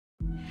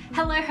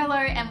Hello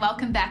and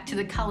welcome back to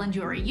the Cullen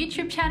Jewellery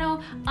YouTube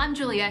channel. I'm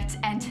Juliet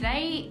and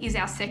today is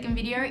our second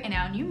video in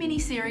our new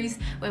mini-series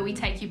where we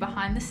take you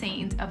behind the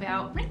scenes of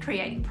our ring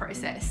creating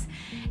process.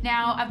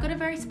 Now I've got a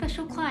very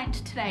special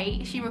client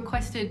today. She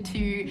requested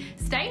to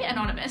stay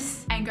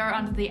anonymous and go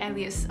under the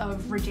alias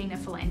of Regina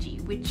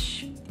Phalange,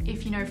 which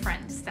if you know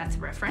Friends, that's a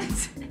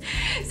reference.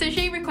 So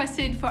she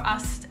requested for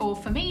us, or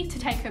for me, to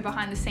take her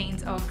behind the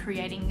scenes of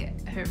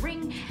creating her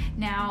ring.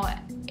 Now,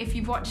 if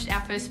you've watched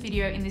our first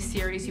video in this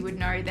series, you would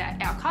know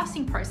that our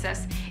casting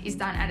process is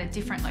done at a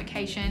different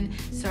location.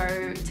 So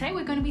today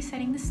we're going to be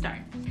setting the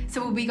stone.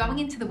 So we'll be going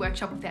into the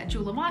workshop with our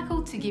jeweler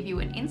Michael to give you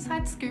an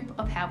inside scoop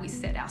of how we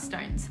set our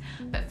stones.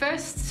 But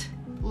first,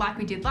 like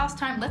we did last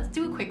time, let's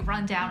do a quick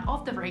rundown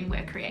of the ring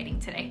we're creating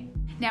today.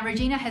 Now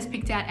Regina has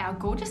picked out our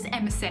gorgeous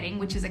Emma setting,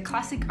 which is a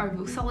classic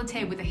oval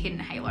solitaire with a hidden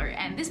halo,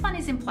 and this one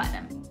is in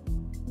platinum.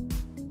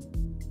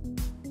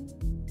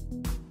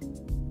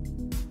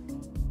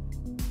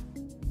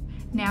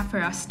 Now for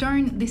our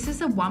stone, this is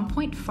a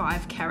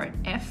 1.5 carat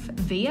F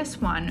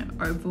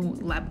VS1 oval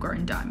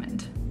lab-grown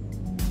diamond.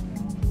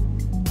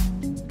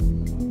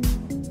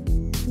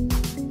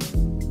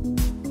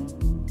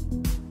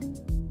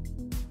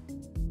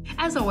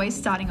 As always,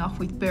 starting off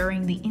with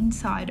burring the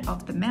inside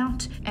of the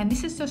mount, and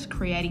this is just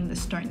creating the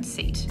stone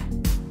seat.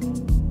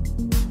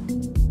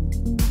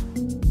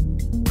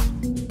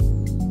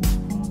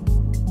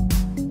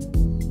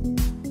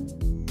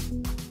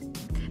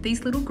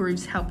 These little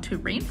grooves help to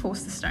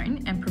reinforce the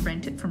stone and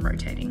prevent it from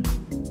rotating.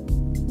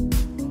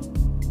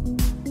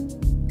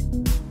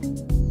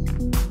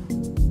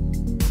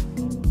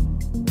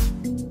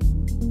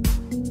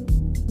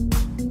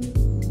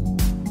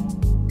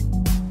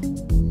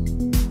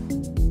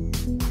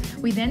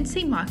 We then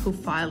see Michael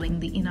filing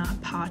the inner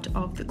part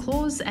of the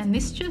claws, and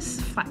this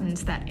just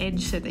flattens that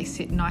edge so they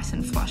sit nice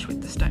and flush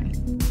with the stone.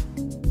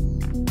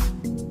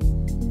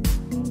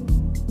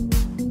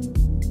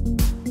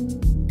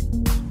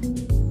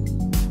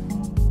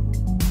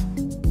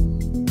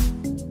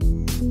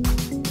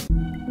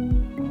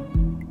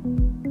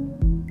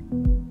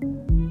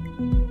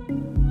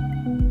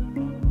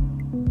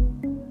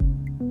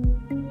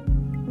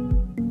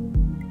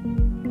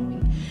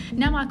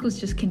 Now Michael's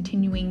just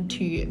continuing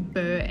to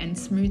burr and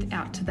smooth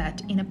out to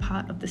that inner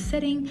part of the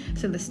setting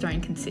so the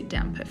stone can sit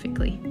down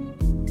perfectly.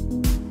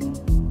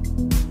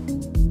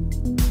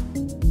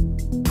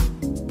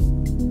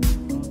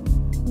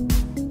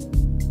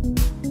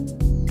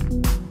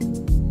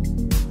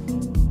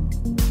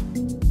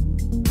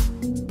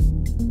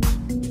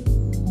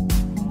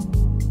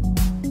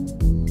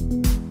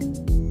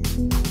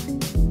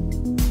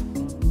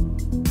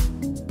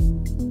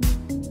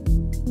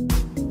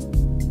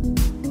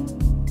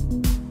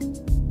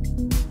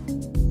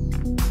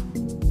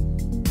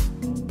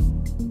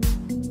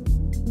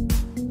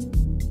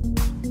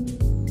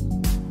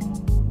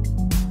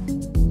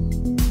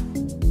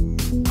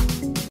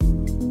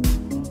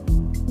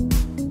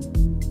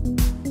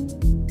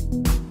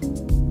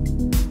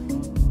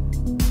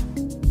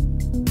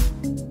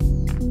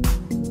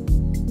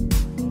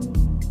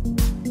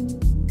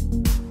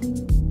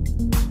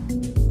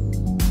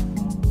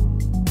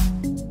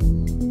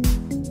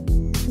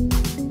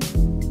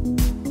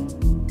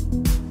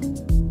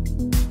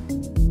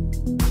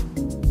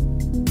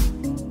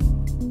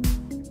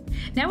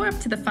 Now we're up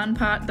to the fun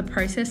part, the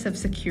process of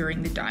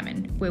securing the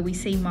diamond, where we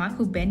see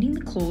Michael bending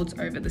the claws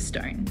over the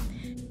stone.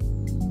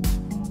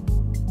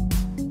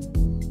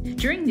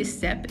 During this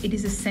step, it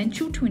is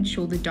essential to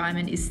ensure the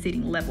diamond is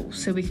sitting level,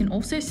 so we can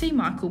also see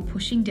Michael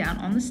pushing down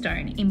on the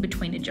stone in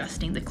between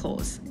adjusting the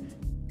claws.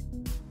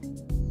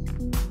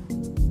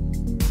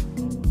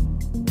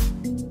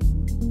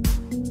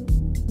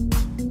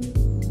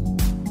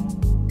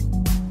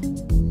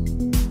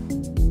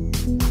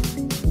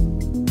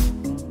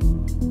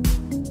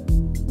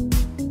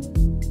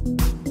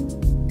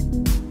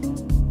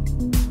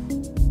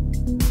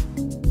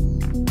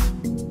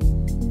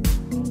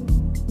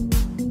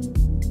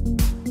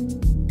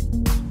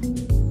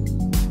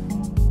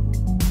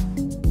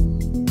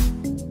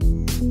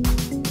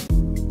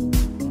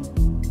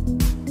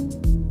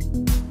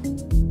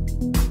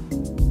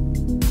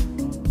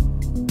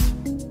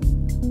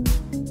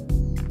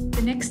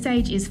 The next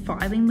stage is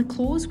filing the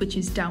claws, which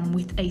is done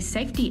with a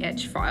safety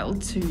edge file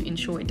to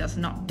ensure it does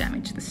not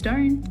damage the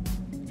stone.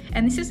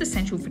 And this is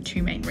essential for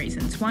two main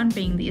reasons, one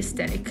being the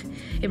aesthetic.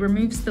 It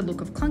removes the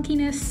look of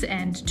clunkiness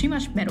and too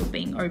much metal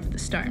being over the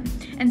stone.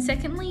 And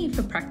secondly,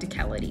 for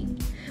practicality.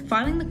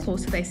 Filing the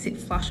claws so they sit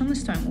flush on the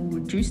stone will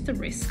reduce the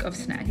risk of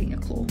snagging a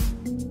claw.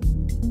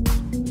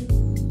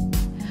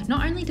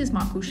 Not only does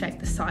Michael shape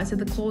the size of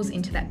the claws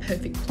into that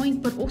perfect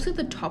point, but also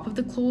the top of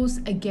the claws,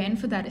 again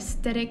for that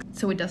aesthetic,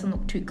 so it doesn't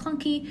look too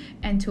clunky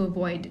and to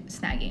avoid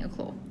snagging a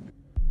claw.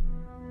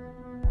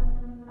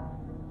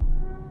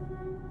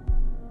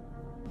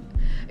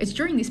 It's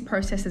during this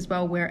process as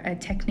well where a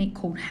technique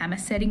called hammer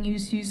setting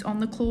is used on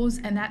the claws,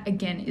 and that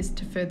again is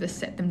to further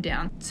set them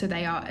down so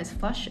they are as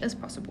flush as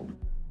possible.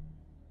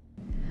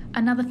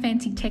 Another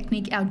fancy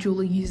technique our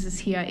jeweler uses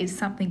here is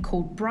something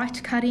called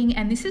bright cutting,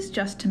 and this is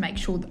just to make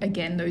sure that,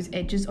 again, those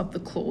edges of the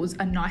claws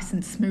are nice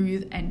and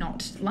smooth and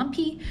not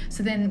lumpy,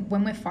 so then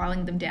when we're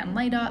filing them down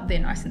later, they're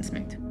nice and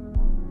smooth.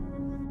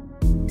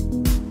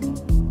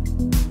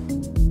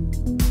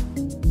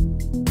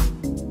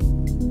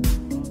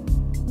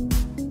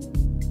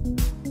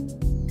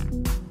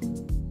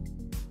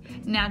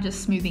 Now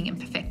just smoothing and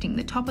perfecting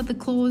the top of the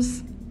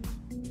claws.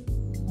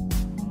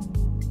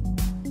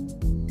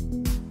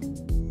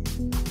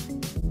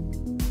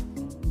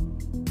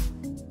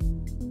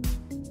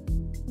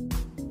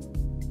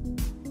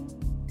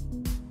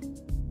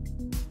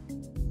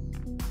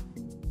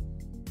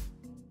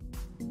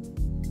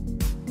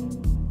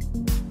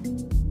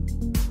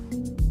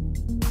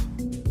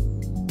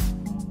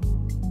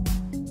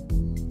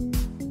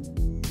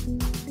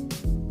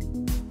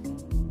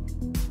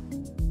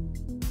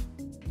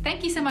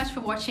 Thank you so much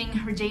for watching,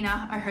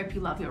 Regina. I hope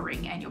you love your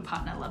ring and your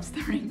partner loves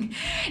the ring.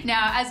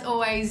 Now, as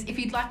always, if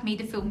you'd like me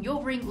to film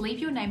your ring, leave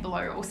your name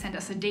below or send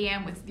us a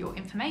DM with your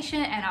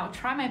information and I'll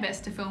try my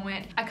best to film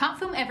it. I can't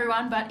film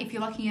everyone, but if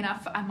you're lucky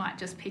enough, I might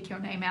just pick your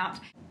name out.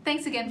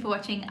 Thanks again for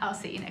watching. I'll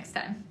see you next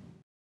time.